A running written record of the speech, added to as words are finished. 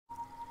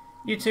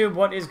YouTube,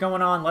 what is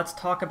going on? Let's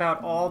talk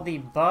about all the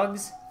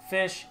bugs,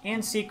 fish,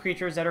 and sea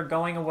creatures that are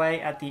going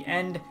away at the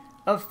end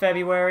of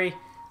February.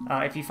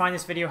 If you find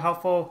this video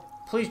helpful,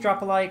 please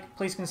drop a like,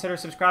 please consider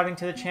subscribing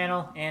to the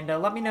channel, and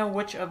let me know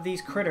which of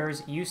these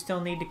critters you still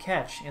need to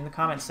catch in the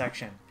comments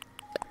section.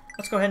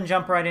 Let's go ahead and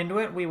jump right into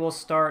it. We will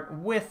start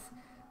with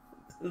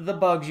the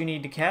bugs you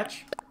need to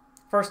catch.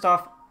 First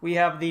off, we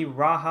have the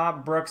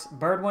Raha Brooks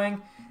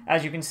Birdwing.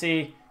 As you can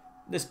see,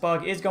 this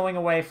bug is going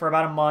away for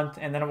about a month,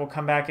 and then it will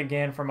come back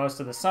again for most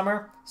of the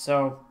summer.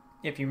 So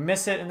if you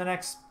miss it in the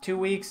next 2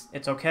 weeks,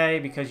 it's okay,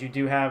 because you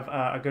do have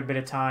a good bit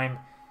of time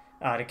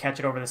to catch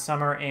it over the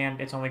summer, and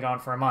it's only gone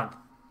for a month.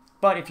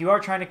 But if you are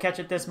trying to catch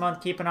it this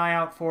month, keep an eye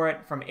out for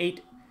it from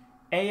 8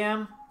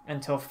 a.m.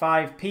 until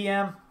 5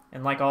 p.m.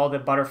 And like all the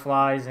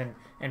butterflies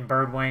and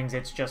bird wings,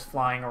 it's just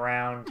flying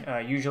around,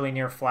 usually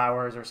near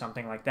flowers or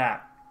something like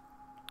that.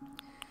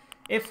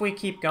 If we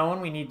keep going,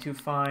 we need to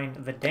find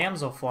the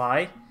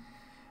damselfly,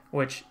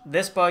 which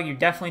this bug you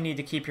definitely need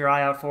to keep your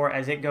eye out for,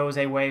 as it goes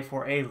away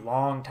for a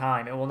long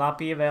time. It will not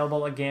be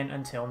available again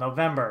until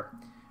November.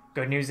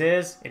 Good news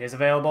is, it is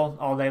available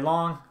all day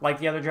long. Like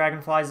the other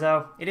dragonflies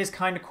though, it is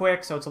kind of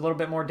quick, so it's a little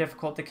bit more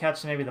difficult to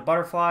catch than maybe the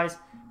butterflies,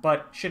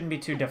 but shouldn't be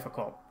too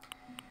difficult.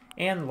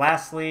 And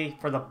lastly,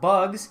 for the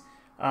bugs,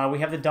 we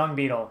have the dung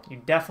beetle.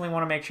 You definitely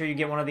want to make sure you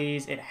get one of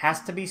these. It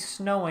has to be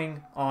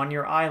snowing on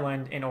your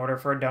island in order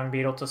for a dung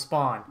beetle to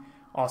spawn.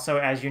 Also,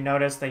 as you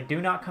notice, they do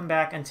not come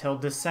back until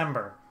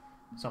December.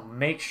 So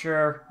make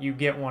sure you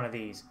get one of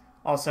these.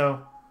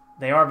 Also,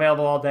 they are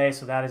available all day,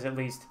 so that is at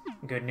least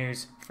good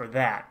news for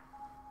that.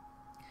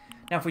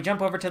 Now, if we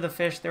jump over to the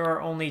fish, there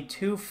are only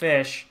 2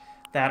 fish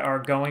that are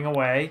going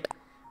away.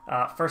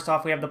 First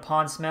off, we have the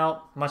pond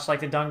smelt. Much like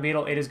the dung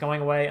beetle, it is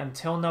going away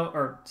until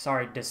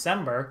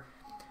December.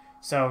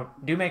 So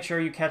do make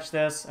sure you catch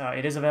this.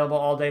 It is available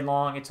all day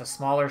long. It's a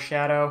smaller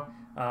shadow.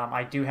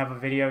 I do have a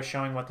video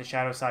showing what the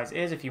shadow size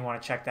is if you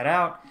want to check that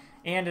out.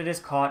 And it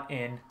is caught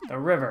in the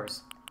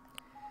rivers.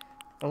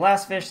 The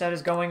last fish that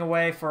is going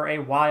away for a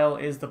while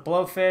is the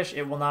blowfish.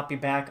 It will not be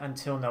back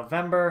until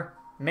November.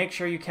 Make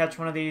sure you catch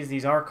one of these.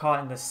 These are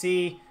caught in the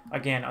sea.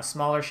 Again, a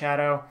smaller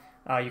shadow.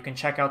 You can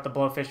check out the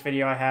blowfish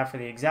video I have for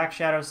the exact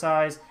shadow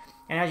size.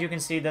 And as you can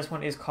see, this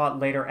one is caught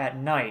later at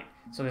night.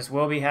 So this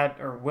will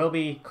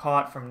be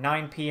caught from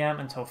 9 p.m.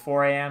 until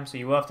 4 a.m. So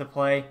you will have to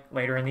play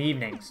later in the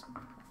evenings.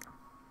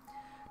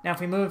 Now, if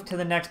we move to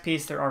the next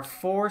piece, there are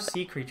 4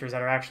 sea creatures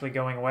that are actually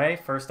going away.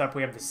 First up,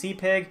 we have the sea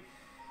pig.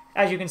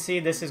 As you can see,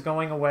 this is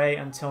going away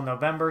until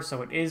November,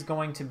 so it is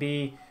going to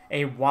be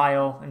a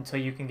while until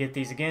you can get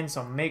these again,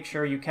 so make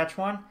sure you catch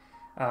one.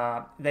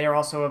 They are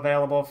also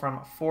available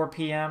from 4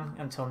 p.m.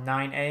 until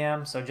 9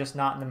 a.m., so just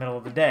not in the middle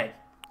of the day.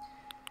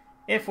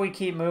 If we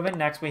keep moving,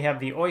 next we have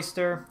the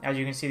oyster. As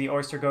you can see, the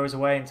oyster goes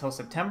away until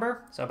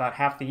September, so about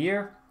half the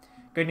year.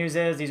 Good news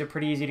is these are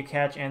pretty easy to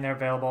catch, and they're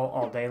available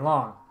all day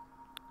long.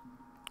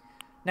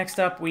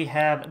 Next up, we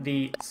have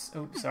the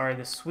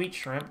sweet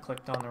shrimp.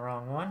 Clicked on the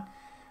wrong one.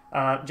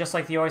 Just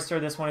like the oyster,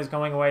 this one is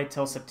going away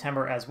till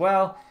September as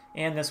well,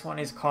 and this one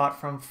is caught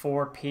from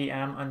 4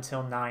 p.m.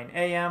 until 9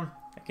 a.m.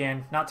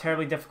 Again, not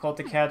terribly difficult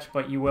to catch,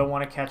 but you will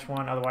want to catch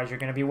one, otherwise you're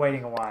going to be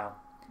waiting a while.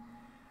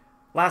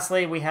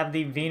 Lastly, we have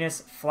the Venus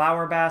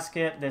flower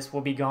basket. This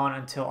will be gone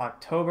until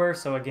October,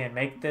 so again,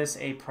 make this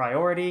a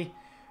priority.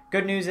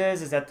 Good news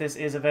is that this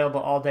is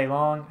available all day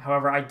long.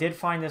 However, I did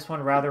find this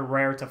one rather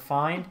rare to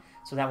find,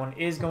 so that one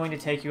is going to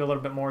take you a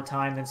little bit more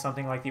time than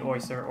something like the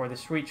oyster or the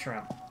sweet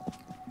shrimp.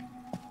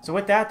 So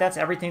with that, that's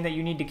everything that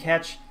you need to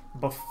catch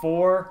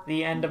before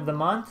the end of the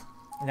month.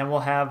 And then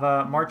we'll have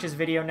March's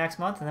video next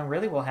month, and then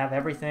really we'll have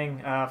everything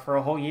for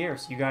a whole year.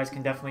 So you guys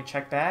can definitely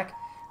check back.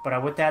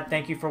 But with that,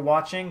 thank you for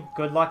watching.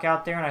 Good luck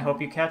out there, and I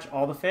hope you catch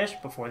all the fish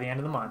before the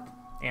end of the month.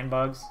 And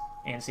bugs,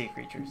 and sea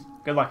creatures.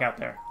 Good luck out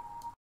there.